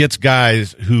 Kelvin gets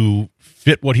guys who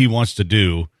fit what he wants to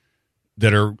do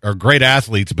that are great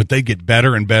athletes, but they get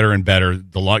better and better and better.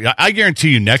 I guarantee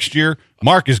you next year,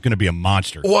 Mark is going to be a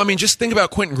monster. Well, I mean, just think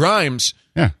about Quentin Grimes.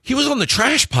 Yeah. He was on the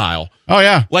trash pile. Oh,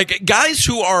 yeah. Like, guys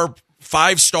who are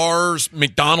 5 stars,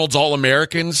 McDonald's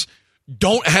All-Americans,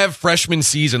 don't have freshman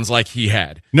seasons like he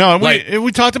had. No,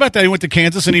 we talked about that. He went to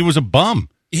Kansas, and he was a bum.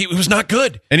 He was not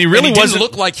good. And he really didn't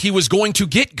look like he was going to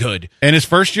get good. And his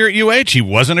first year at UH, he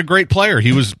wasn't a great player.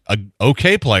 He was an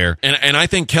okay player. And I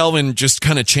think Kelvin just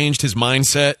kind of changed his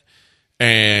mindset,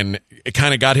 and it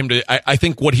kind of got him to – I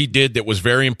think what he did that was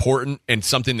very important and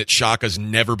something that Shaka's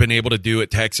never been able to do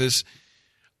at Texas,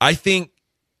 I think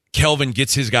Kelvin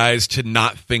gets his guys to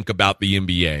not think about the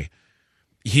NBA.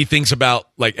 He thinks about,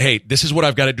 like, hey, this is what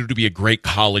I've got to do to be a great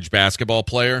college basketball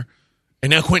player. And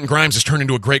now Quentin Grimes has turned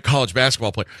into a great college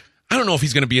basketball player. I don't know if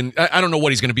he's going to be I don't know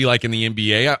what he's going to be like in the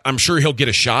NBA. I'm sure he'll get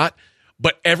a shot.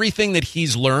 But everything that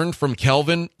he's learned from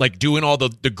Kelvin, like doing all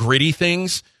the gritty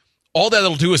things, all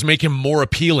that'll do is make him more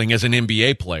appealing as an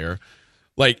NBA player.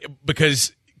 Like,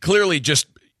 because clearly just,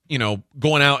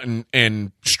 going out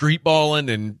and street balling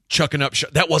and chucking up,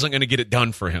 that wasn't going to get it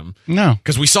done for him. No.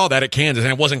 Because we saw that at Kansas,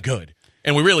 and it wasn't good.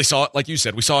 And we really saw it, like you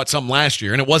said, we saw it some last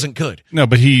year, and it wasn't good. No,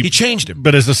 but he changed him.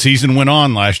 But as the season went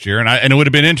on last year, and it would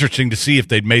have been interesting to see if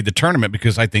they'd made the tournament,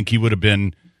 because I think he would have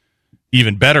been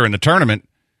even better in the tournament.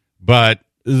 But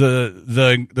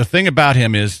the thing about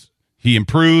him is he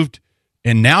improved,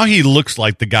 and now he looks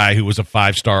like the guy who was a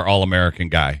 5-star All-American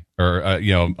guy, or a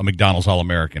McDonald's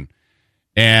All-American.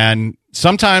 And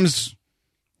sometimes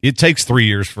it takes 3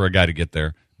 years for a guy to get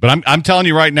there. But I'm telling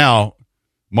you right now,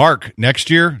 Mark, next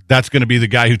year, that's going to be the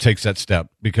guy who takes that step,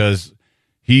 because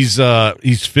he's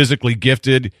physically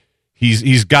gifted.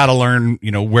 He's got to learn,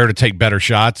 where to take better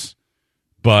shots.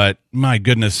 But my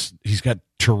goodness, he's got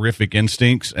terrific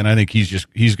instincts, and I think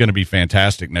he's going to be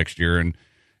fantastic next year.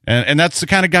 And that's the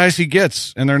kind of guys he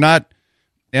gets, and they're not,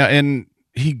 and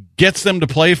he gets them to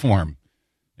play for him,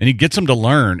 and he gets them to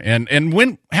learn. And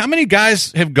how many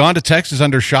guys have gone to Texas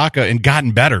under Shaka and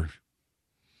gotten better?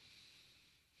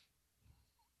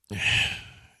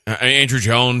 Andrew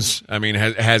Jones,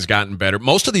 has gotten better.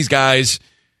 Most of these guys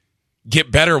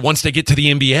get better once they get to the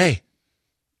NBA.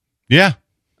 Yeah.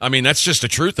 That's just the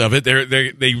truth of it.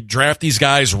 They draft these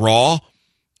guys raw,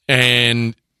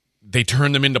 and they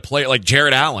turn them into play. Like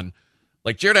Jared Allen.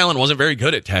 Jared Allen wasn't very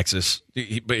good at Texas,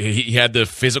 but he had the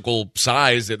physical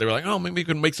size that they were like, oh, maybe we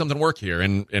can make something work here,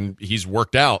 and he's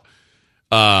worked out.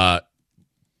 I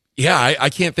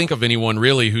can't think of anyone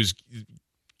really who's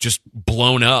just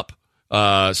blown up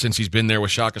since he's been there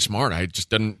with Shaka Smart.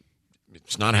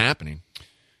 It's not happening.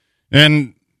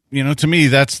 And, to me,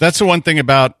 that's the one thing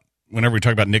about whenever we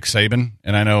talk about Nick Saban,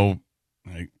 and I know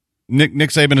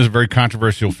Nick Saban is a very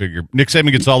controversial figure. Nick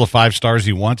Saban gets all the 5 stars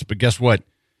he wants, but guess what?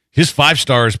 His 5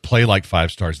 stars play like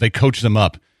 5 stars. They coach them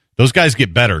up. Those guys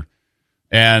get better.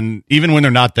 And even when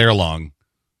they're not there long,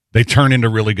 they turn into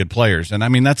really good players. And,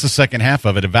 that's the second half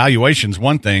of it. Evaluation's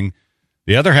one thing.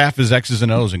 The other half is X's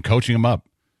and O's and coaching them up.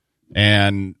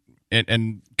 And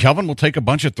Kelvin will take a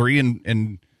bunch of 3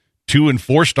 and 2 and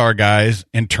 4 star guys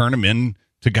and turn them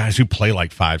into guys who play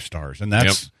like 5 stars. And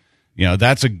that's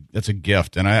that's a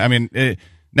gift. And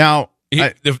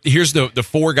here's the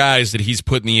 4 guys that he's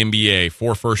put in the NBA,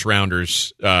 4 first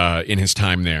rounders in his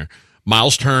time there.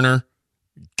 Miles Turner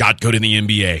got good in the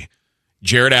NBA.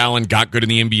 Jared Allen got good in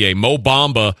the NBA. Mo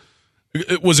Bamba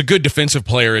was a good defensive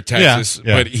player at Texas,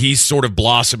 but he's sort of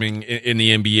blossoming in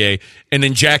the NBA. And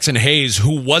then Jackson Hayes,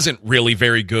 who wasn't really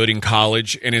very good in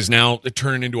college and is now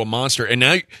turning into a monster. And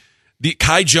now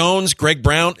Kai Jones, Greg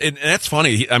Brown, and that's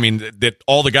funny. That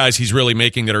all the guys he's really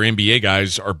making that are NBA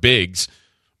guys are bigs,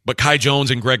 but Kai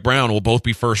Jones and Greg Brown will both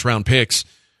be first-round picks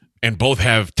and both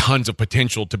have tons of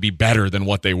potential to be better than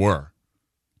what they were.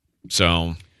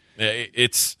 So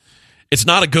it's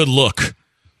not a good look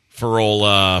for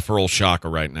old Shaka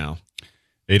right now.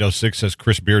 806 says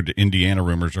Chris Beard to Indiana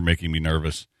rumors are making me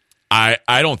nervous. I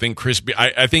don't think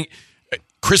I think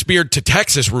Chris Beard to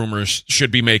Texas rumors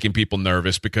should be making people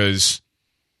nervous because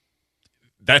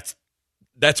that's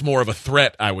more of a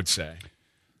threat, I would say.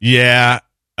 Yeah.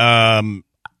 I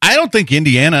don't think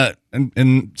Indiana,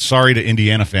 and sorry to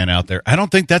Indiana fan out there, I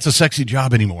don't think that's a sexy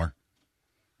job anymore.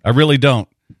 I really don't.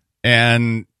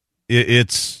 And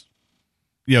it's,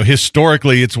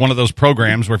 historically, it's one of those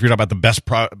programs where if you're talking about the best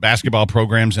basketball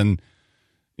programs in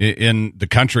the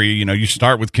country, you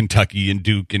start with Kentucky and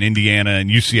Duke and Indiana and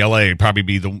UCLA would probably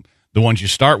be the ones you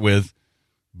start with.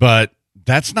 But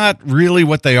that's not really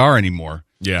what they are anymore.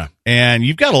 Yeah. And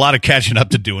you've got a lot of catching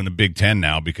up to do in the Big Ten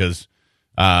now because,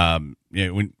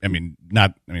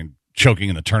 choking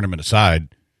in the tournament aside,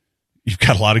 you've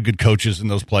got a lot of good coaches in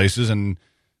those places, and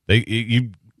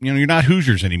you're not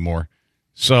Hoosiers anymore.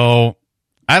 So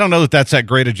I don't know that that's that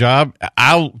great a job.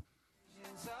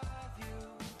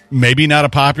 Maybe not a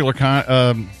popular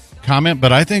comment,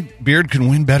 but I think Beard can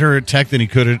win better at Tech than he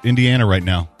could at Indiana right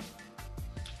now.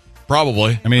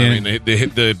 Probably.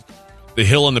 The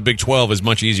hill in the Big 12 is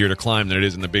much easier to climb than it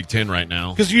is in the Big 10 right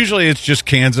now. Because usually it's just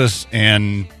Kansas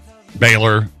and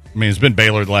Baylor. It's been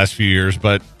Baylor the last few years,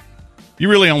 but you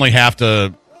really only have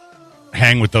to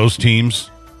hang with those teams.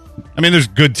 There's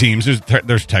good teams.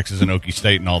 There's Texas and Okie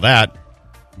State and all that.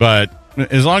 But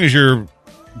as long as you're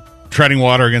treading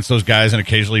water against those guys and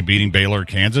occasionally beating Baylor or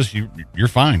Kansas, you're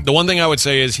fine. The one thing I would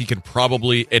say is he could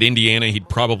probably, at Indiana, he'd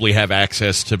probably have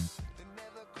access to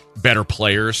better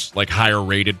players, like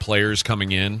higher-rated players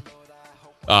coming in.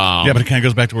 But it kind of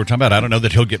goes back to what we're talking about. I don't know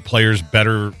that he'll get players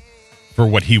better for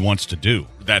what he wants to do.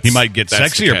 He might get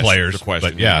sexier players,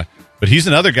 but he's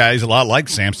another guy. He's a lot like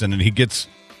Sampson, and he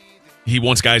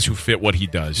wants guys who fit what he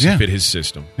does, fit his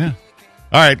system. Yeah.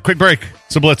 All right, quick break.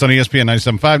 It's a Blitz on ESPN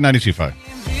 97.5, 92.5.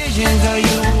 Visions of you,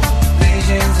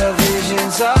 visions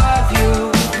of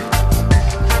you.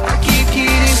 I keep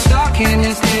getting stuck in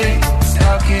this thing.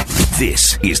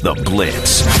 This is The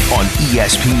Blitz on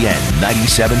ESPN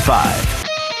 97.5.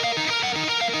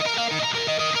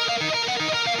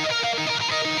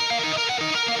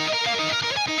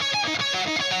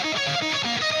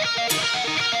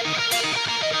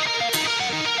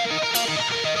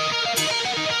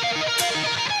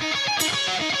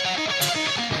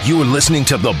 You are listening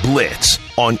to The Blitz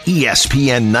on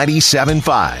ESPN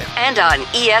 97.5. And on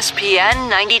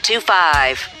ESPN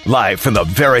 92.5. Live from the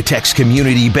Veritex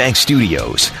Community Bank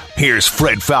Studios, here's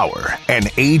Fred Faour and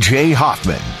AJ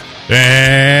Hoffman.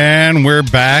 And we're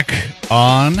back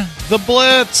on The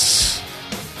Blitz.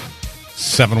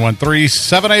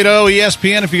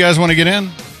 713-780-ESPN if you guys want to get in.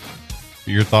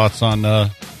 Your thoughts on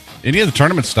any of the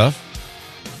tournament stuff.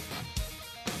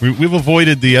 We've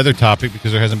avoided the other topic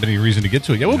because there hasn't been any reason to get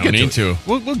to it. Yeah, we'll get to it.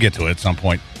 We'll get to it at some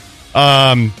point.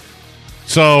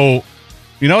 So,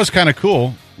 it's kind of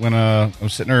cool when I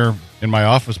was sitting there in my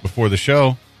office before the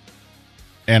show,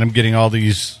 and I'm getting all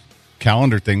these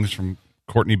calendar things from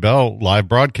Courtney Bell live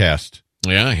broadcast.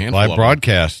 Yeah, a handful live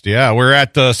broadcast. Yeah, we're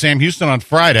at Sam Houston on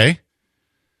Friday,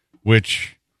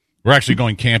 which we're actually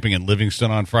going camping in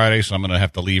Livingston on Friday, so I'm going to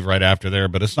have to leave right after there.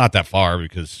 But it's not that far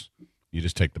because you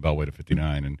just take the Bellway to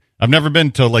 59, and I've never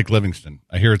been to Lake Livingston.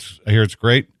 I hear it's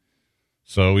great,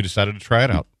 so we decided to try it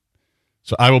out.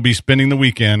 So I will be spending the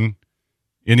weekend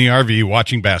in the RV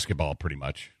watching basketball, pretty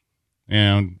much,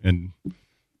 and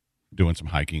doing some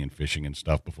hiking and fishing and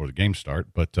stuff before the games start.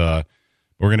 But we're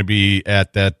going to be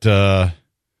at that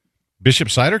Bishop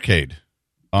Cidercade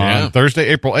on Thursday,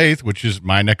 April 8th, which is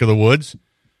my neck of the woods,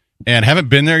 and haven't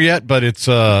been there yet, but it's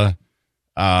for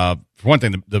one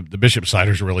thing, the Bishop Cider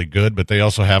is really good, but they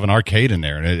also have an arcade in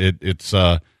there, and it's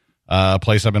a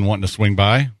place I've been wanting to swing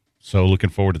by. So looking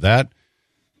forward to that.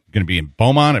 Going to be in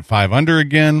Beaumont at 5 Under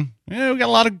again. Yeah, we got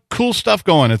a lot of cool stuff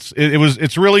going.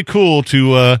 It's really cool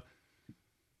to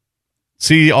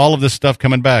see all of this stuff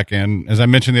coming back. And as I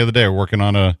mentioned the other day, we're working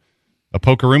on a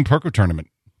poker tournament,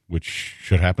 which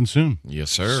should happen soon. Yes,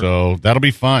 sir. So that'll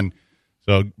be fun.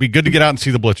 So it'd be good to get out and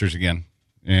see the Blitzers again.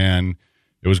 And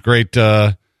it was great.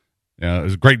 It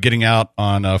was great getting out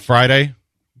on Friday.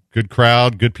 Good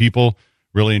crowd, good people.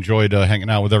 Really enjoyed hanging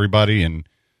out with everybody, and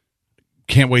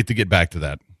can't wait to get back to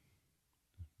that.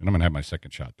 And I'm going to have my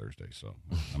second shot Thursday, so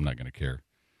I'm not going to care.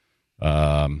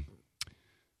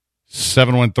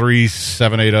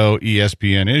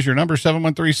 713-780-ESPN is your number,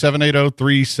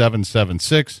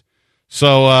 713-780-3776.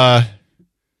 So,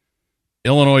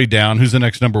 Illinois down. Who's the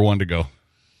next number one to go?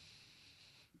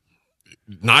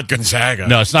 Not Gonzaga.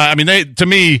 No, it's not. I mean,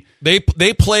 they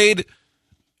played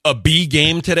a B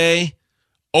game today.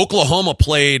 Oklahoma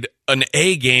played an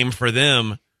A game for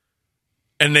them.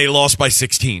 and they lost by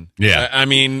 16. Yeah. I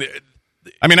mean,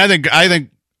 I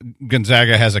think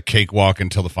Gonzaga has a cakewalk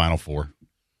until the Final Four.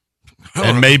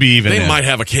 And maybe even they might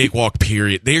have a cakewalk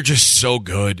period. They're just so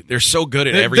good. They're so good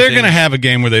at everything. They're going to have a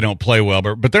game where they don't play well,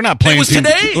 but they're not playing. It was teams,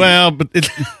 today. Well, but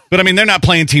I mean, they're not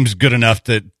playing teams good enough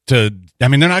to. I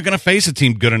mean, they're not going to face a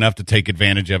team good enough to take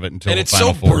advantage of it until the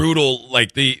Final Four. And it's so brutal.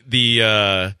 Like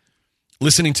the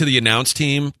listening to the announce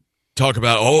team talk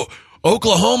about,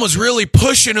 Oklahoma's really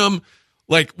pushing them.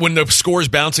 Like when the score's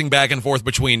bouncing back and forth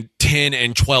between 10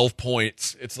 and 12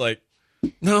 points, it's like,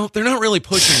 no, they're not really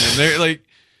pushing them. They're like.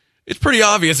 It's pretty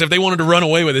obvious if they wanted to run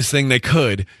away with this thing, they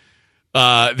could.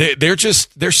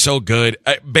 They're so good.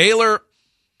 Baylor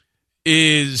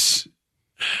is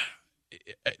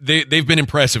they've been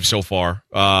impressive so far.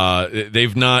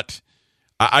 They've not.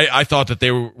 I thought that they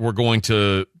were going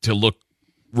to look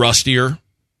rustier,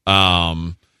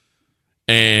 and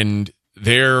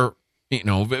they're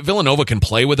Villanova can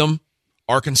play with them.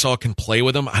 Arkansas can play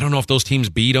with them. I don't know if those teams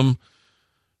beat them.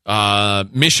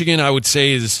 Michigan, I would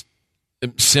say, is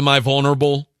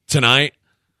semi-vulnerable tonight,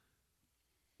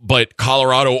 but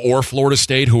Colorado or Florida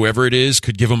State, whoever it is,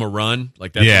 could give them a run.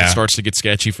 Like that starts to get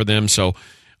sketchy for them. So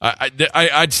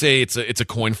I'd say it's a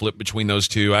coin flip between those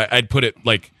two. I'd put it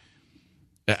like,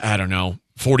 I don't know,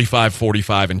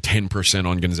 45-45 and 10%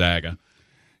 on Gonzaga.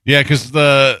 Yeah, because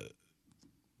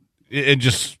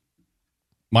just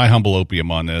my humble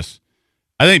opium on this.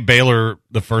 I think Baylor,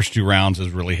 the first two rounds, has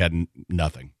really had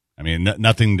nothing. I mean,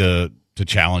 nothing to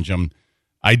challenge them.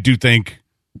 I do think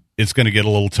it's going to get a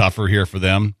little tougher here for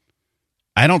them.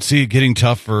 I don't see it getting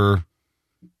tough for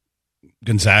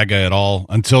Gonzaga at all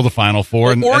until the Final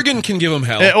Four. Well, Oregon can give them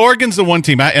hell. Oregon's the one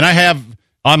team, and I have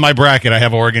on my bracket, I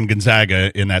have Oregon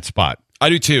Gonzaga in that spot. I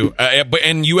do too.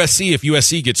 And USC, if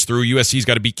USC gets through, USC's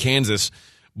got to beat Kansas.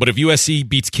 But if USC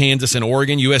beats Kansas and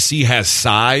Oregon, USC has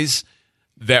size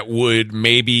that would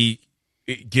maybe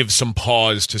give some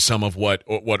pause to some of what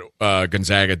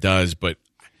Gonzaga does. But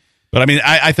I mean,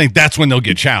 I think that's when they'll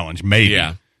get challenged, maybe.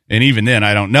 Yeah. And even then,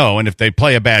 I don't know. And if they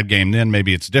play a bad game, then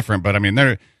maybe it's different. But I mean,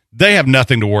 they have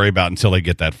nothing to worry about until they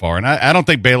get that far. And I don't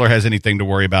think Baylor has anything to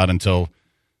worry about until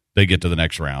they get to the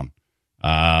next round.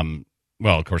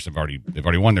 Well, of course, they've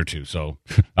already won their two, so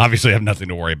obviously have nothing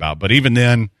to worry about. But even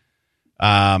then,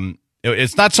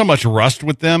 it's not so much rust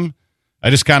with them. I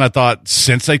just kind of thought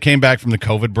since they came back from the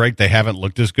COVID break, they haven't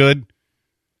looked as good.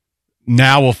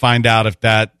 Now we'll find out if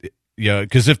that,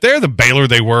 because if they're the Baylor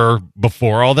they were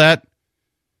before all that,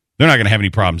 they're not going to have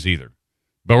any problems either.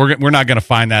 But we're not going to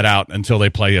find that out until they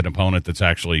play an opponent that's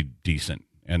actually decent,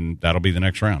 and that'll be the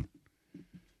next round.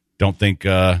 Don't think.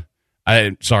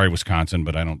 Sorry, Wisconsin,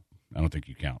 but I don't think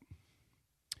you count.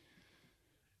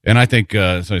 And I think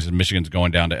so. I said Michigan's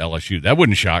going down to LSU. That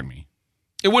wouldn't shock me.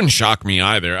 It wouldn't shock me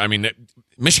either. I mean,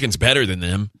 Michigan's better than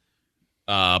them,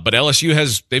 but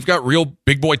LSU they've got real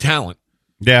big boy talent.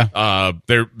 Yeah,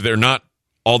 they're not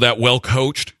all that well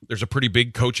coached. There's a pretty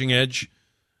big coaching edge,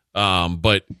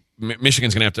 but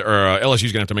Michigan's gonna have to, or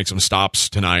LSU's gonna have to make some stops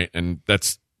tonight, and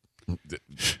that's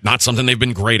not something they've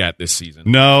been great at this season.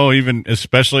 No, even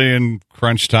especially in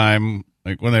crunch time,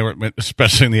 like when they were,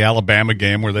 especially in the Alabama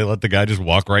game where they let the guy just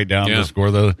walk right down to score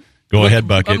the go-ahead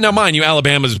bucket. Now, mind you,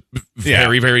 Alabama's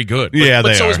very, very good. But,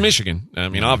 but so is Michigan. I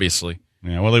mean, obviously.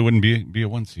 Yeah, well, they wouldn't be a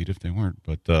one seed if they weren't.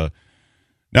 But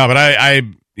no, but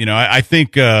I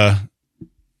think I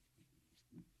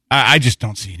just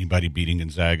don't see anybody beating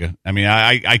Gonzaga. I mean,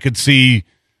 I could see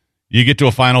you get to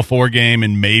a Final Four game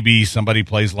and maybe somebody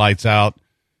plays lights out,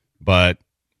 but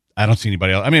I don't see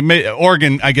anybody else. I mean,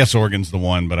 Oregon. I guess Oregon's the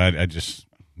one, but I just,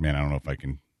 man, I don't know if I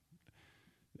can.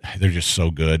 They're just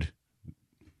so good.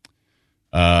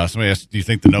 Somebody asked, do you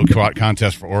think the no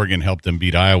contest for Oregon helped them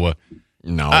beat Iowa?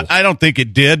 No. I don't think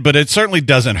it did, but it certainly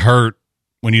doesn't hurt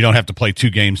when you don't have to play 2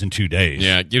 games in 2 days.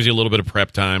 Yeah, it gives you a little bit of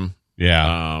prep time.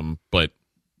 Yeah. But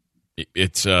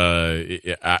it's,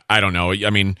 I don't know. I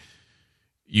mean,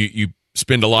 you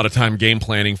spend a lot of time game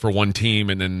planning for one team,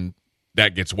 and then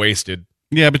that gets wasted.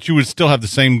 Yeah, but you would still have the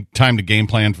same time to game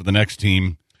plan for the next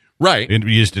team. Right. You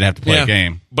just didn't have to play a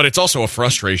game. But it's also a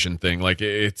frustration thing. Like,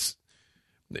 it's,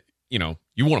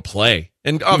 you want to play,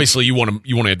 and obviously you want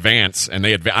to advance, and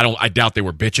I doubt they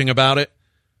were bitching about it,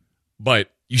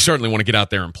 but you certainly want to get out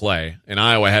there and play. And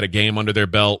Iowa had a game under their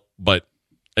belt, but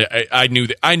I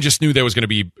just knew there was going to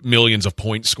be millions of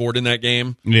points scored in that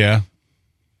game. Yeah.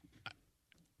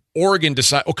 Oregon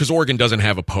because Oregon doesn't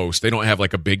have a post. They don't have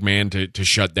like a big man to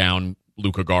shut down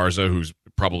Luka Garza, who's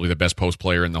probably the best post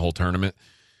player in the whole tournament.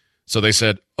 So they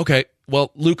said, okay,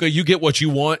 well, Luka, you get what you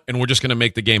want, and we're just going to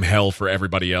make the game hell for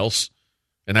everybody else.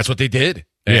 And that's what they did.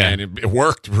 And it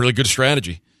worked. Really good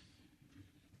strategy.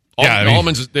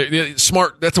 Almonds, they're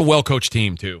smart. That's a well-coached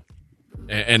team, too.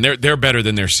 And they're better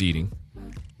than their seeding.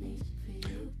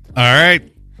 All right.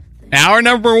 Hour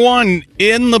number 1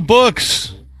 in the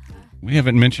books. We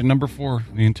haven't mentioned number 4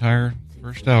 the entire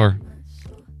first hour.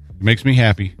 It makes me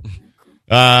happy.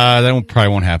 That probably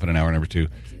won't happen in hour number 2.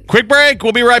 Quick break.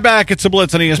 We'll be right back. It's the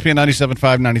Blitz on ESPN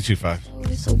 97.5,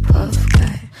 92.5. So puff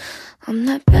guy. I'm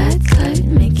that bad type.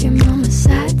 Make your mama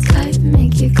sad type.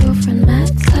 Make your girlfriend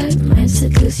mad type. Might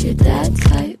seduce your dad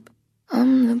type.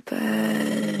 I'm the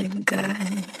bad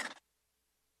guy.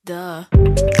 Duh.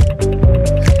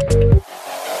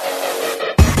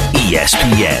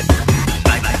 ESPN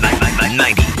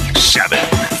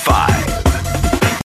 97.5.